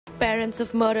Parents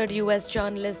of murdered US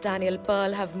journalist Daniel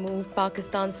Pearl have moved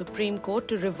Pakistan's Supreme Court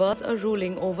to reverse a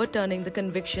ruling overturning the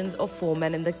convictions of 4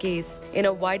 men in the case. In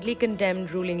a widely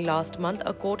condemned ruling last month,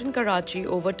 a court in Karachi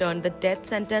overturned the death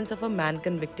sentence of a man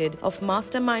convicted of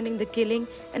masterminding the killing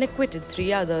and acquitted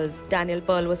 3 others. Daniel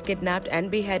Pearl was kidnapped and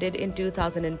beheaded in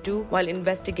 2002 while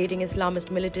investigating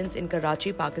Islamist militants in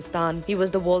Karachi, Pakistan. He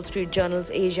was the Wall Street Journal's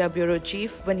Asia bureau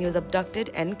chief when he was abducted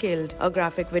and killed. A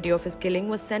graphic video of his killing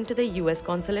was sent to the US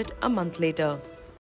consulate a month later.